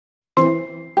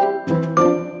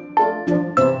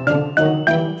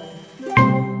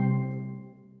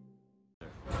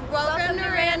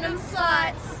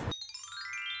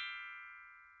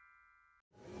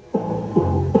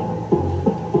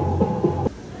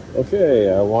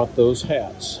Okay, I want those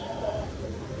hats.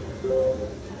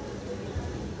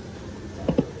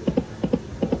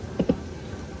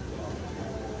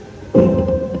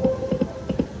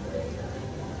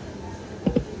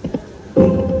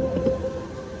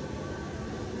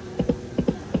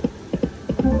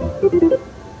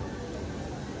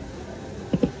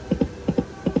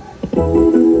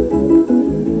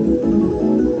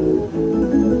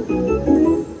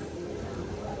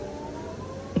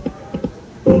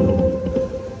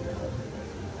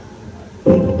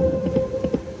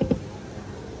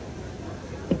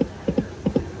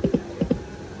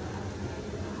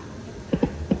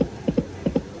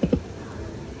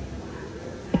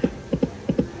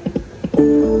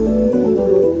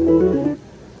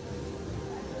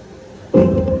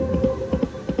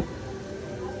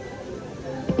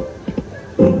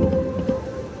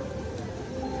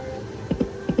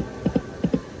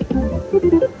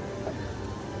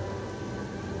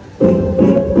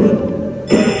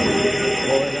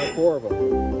 Four of them.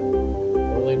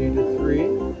 Only needed 3.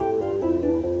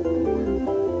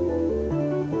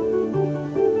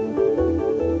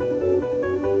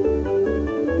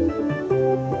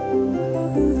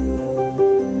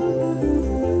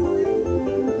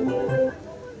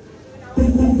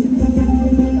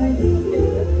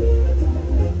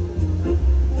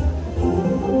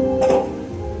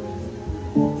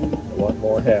 Want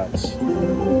more hats.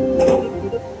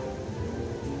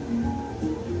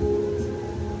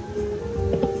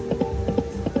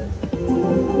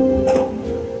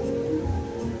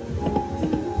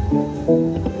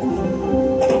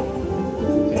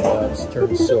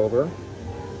 Turn silver. I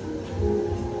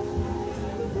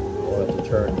want it to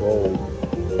turn gold.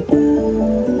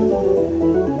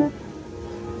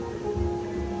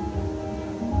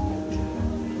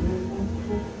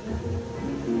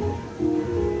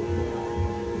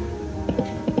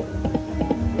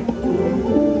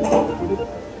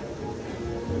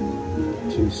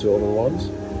 Two silver ones.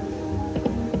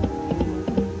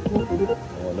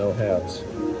 Oh, no hats.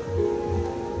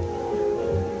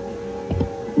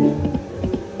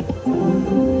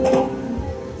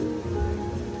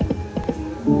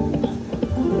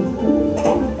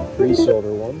 Three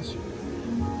silver ones.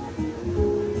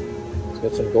 Let's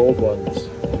get some gold ones.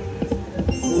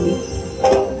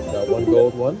 Got one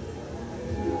gold one.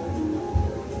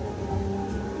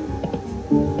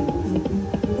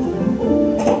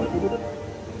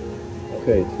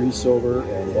 Okay, 3 silver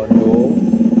and 1 gold.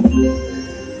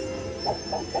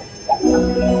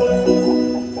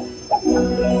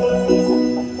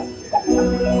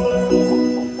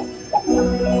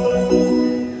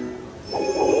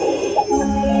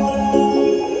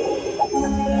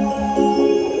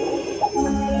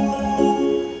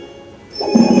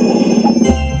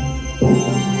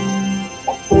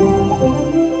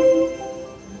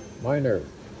 Minor.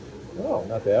 Oh,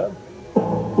 not bad.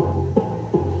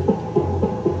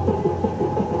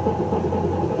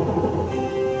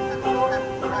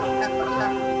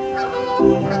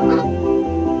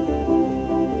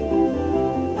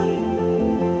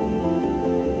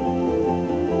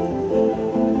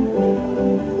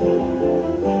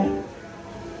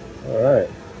 All right.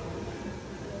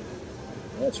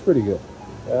 That's pretty good.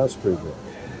 That's pretty good.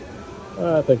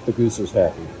 I think the goose is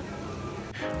happy.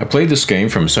 I played this game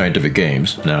from Scientific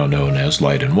Games, now known as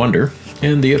Light and Wonder,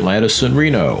 in the Atlantis in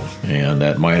Reno, and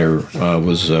that miner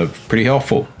was pretty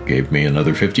helpful. Gave me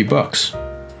another 50 bucks.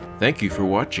 Thank you for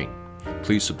watching.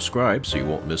 Please subscribe so you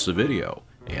won't miss a video,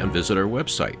 and visit our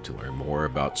website to learn more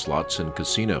about slots and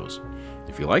casinos.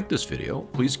 If you like this video,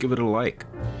 please give it a like,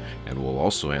 and we'll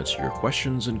also answer your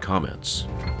questions and comments.